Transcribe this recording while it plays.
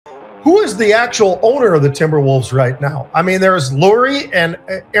who is the actual owner of the Timberwolves right now? I mean, there's Lurie and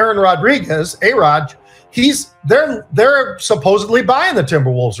Aaron Rodriguez, A-Rod. They're supposedly buying the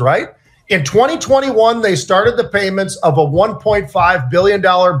Timberwolves, right? In 2021, they started the payments of a $1.5 billion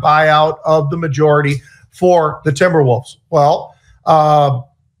buyout of the majority for the Timberwolves. Well,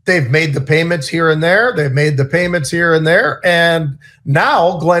 they've made the payments here and there. They've made the payments here and there. And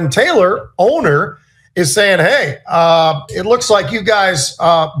now Glen Taylor, owner, is saying, hey, it looks like you guys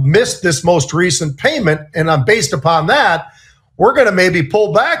missed this most recent payment. And based upon that, we're going to maybe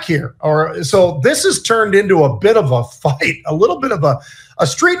pull back here. So this has turned into a bit of a fight, a little bit of a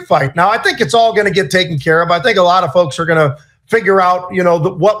street fight. Now, I think it's all going to get taken care of. I think a lot of folks are going to figure out,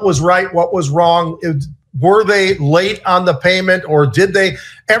 what was right, what was wrong. Were they late on the payment, or did they?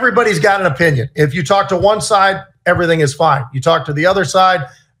 Everybody's got an opinion. If you talk to one side, everything is fine. You talk to the other side,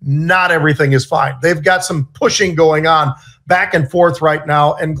 not everything is fine. They've got some pushing going on back and forth right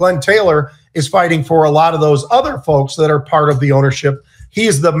now, and Glen Taylor is fighting for a lot of those other folks that are part of the ownership.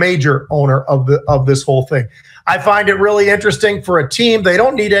 He's the major owner of this whole thing. I find it really interesting for a team. They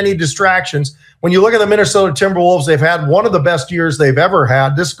don't need any distractions. When you look at the Minnesota Timberwolves, they've had one of the best years they've ever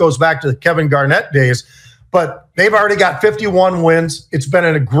had. This goes back to the Kevin Garnett days, but they've already got 51 wins. It's been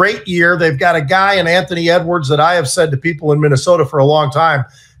a great year. They've got a guy in Anthony Edwards that I have said to people in Minnesota for a long time,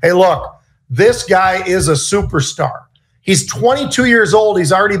 hey, look, this guy is a superstar. He's 22 years old.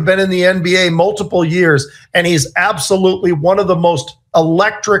 He's already been in the NBA multiple years, and he's absolutely one of the most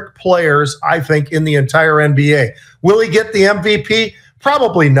electric players, I think, in the entire NBA. Will he get the MVP?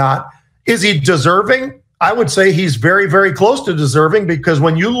 Probably not. Is he deserving? I would say he's very, very close to deserving, because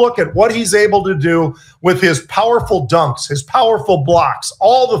when you look at what he's able to do with his powerful dunks, his powerful blocks,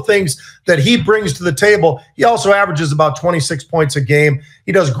 all the things that he brings to the table, he also averages about 26 points a game.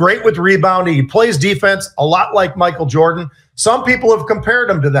 He does great with rebounding. He plays defense a lot like Michael Jordan. Some people have compared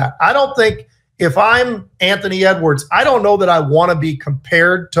him to that. I don't think, if I'm Anthony Edwards, I don't know that I want to be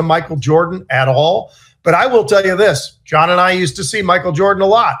compared to Michael Jordan at all. But I will tell you this, John and I used to see Michael Jordan a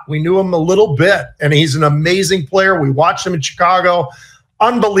lot. We knew him a little bit, and he's an amazing player. We watched him in Chicago.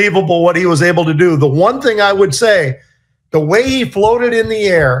 Unbelievable what he was able to do. The one thing I would say, the way he floated in the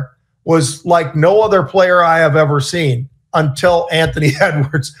air was like no other player I have ever seen until Anthony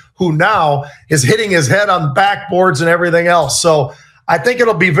Edwards, who now is hitting his head on backboards and everything else. So I think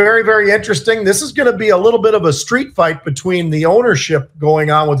it'll be very, very interesting. This is going to be a little bit of a street fight between the ownership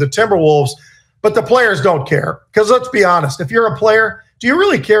going on with the Timberwolves. But the players don't care, because let's be honest, if you're a player, do you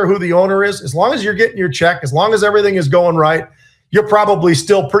really care who the owner is? As long as you're getting your check, as long as everything is going right, you're probably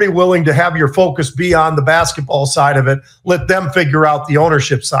still pretty willing to have your focus be on the basketball side of it. Let them figure out the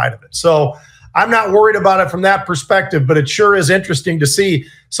ownership side of it. So I'm not worried about it from that perspective, but it sure is interesting to see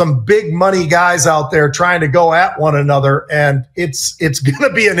some big money guys out there trying to go at one another. And it's going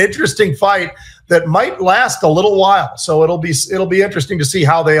to be an interesting fight that might last a little while. So it'll be interesting to see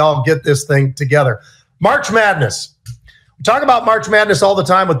how they all get this thing together. March Madness. We talk about March Madness all the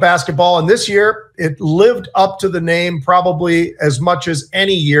time with basketball, and this year it lived up to the name probably as much as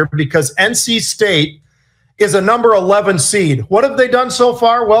any year, because NC State is a number 11 seed. What have they done so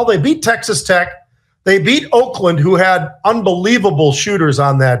far? Well, they beat Texas Tech. They beat Oakland, who had unbelievable shooters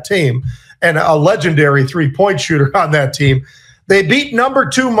on that team and a legendary three-point shooter on that team. They beat number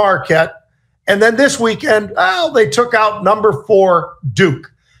 2 Marquette. And then this weekend, they took out number 4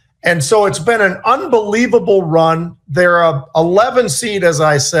 Duke. And so it's been an unbelievable run. They're a 11 seed, as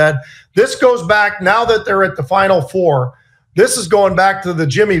I said. This goes back, now that they're at the Final Four, this is going back to the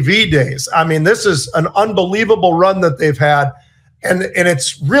Jimmy V days. I mean, this is an unbelievable run that they've had. And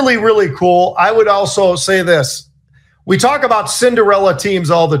it's really, really cool. I would also say this. We talk about Cinderella teams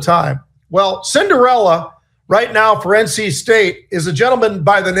all the time. Well, Cinderella right now for NC State is a gentleman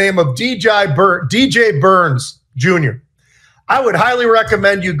by the name of DJ Burns Jr. I would highly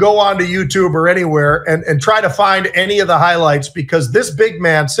recommend you go onto YouTube or anywhere and try to find any of the highlights, because this big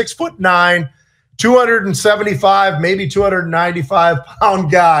man, 6'9", 275, maybe 295-pound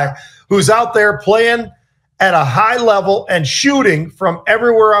guy who's out there playing at a high level and shooting from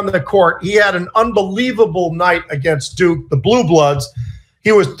everywhere on the court. He had an unbelievable night against Duke, the Blue Bloods.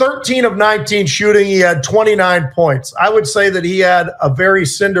 He was 13 of 19 shooting. He had 29 points. I would say that he had a very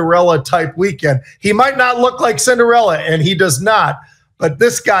Cinderella-type weekend. He might not look like Cinderella, and he does not, but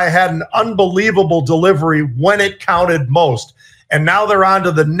this guy had an unbelievable delivery when it counted most. And now they're on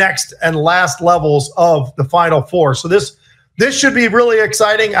to the next and last levels of the Final Four. So this should be really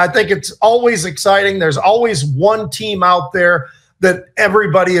exciting. I think it's always exciting. There's always one team out there that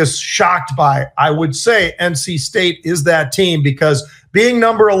everybody is shocked by. I would say NC State is that team, because being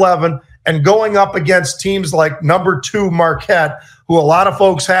number 11 and going up against teams like number 2 Marquette, who a lot of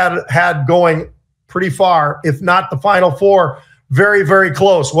folks had going pretty far, if not the Final Four, very, very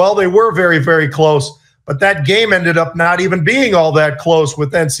close. Well, they were very, very close, but that game ended up not even being all that close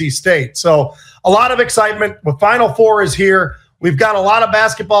with NC State. So a lot of excitement. The Final Four is here. We've got a lot of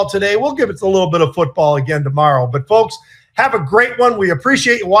basketball today. We'll give it a little bit of football again tomorrow. But, folks, have a great one. We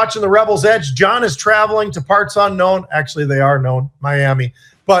appreciate you watching the Rebels Edge. John is traveling to parts unknown. Actually, they are known, Miami.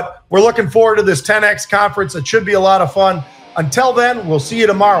 But we're looking forward to this 10X conference. It should be a lot of fun. Until then, we'll see you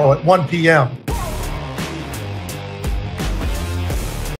tomorrow at 1 p.m.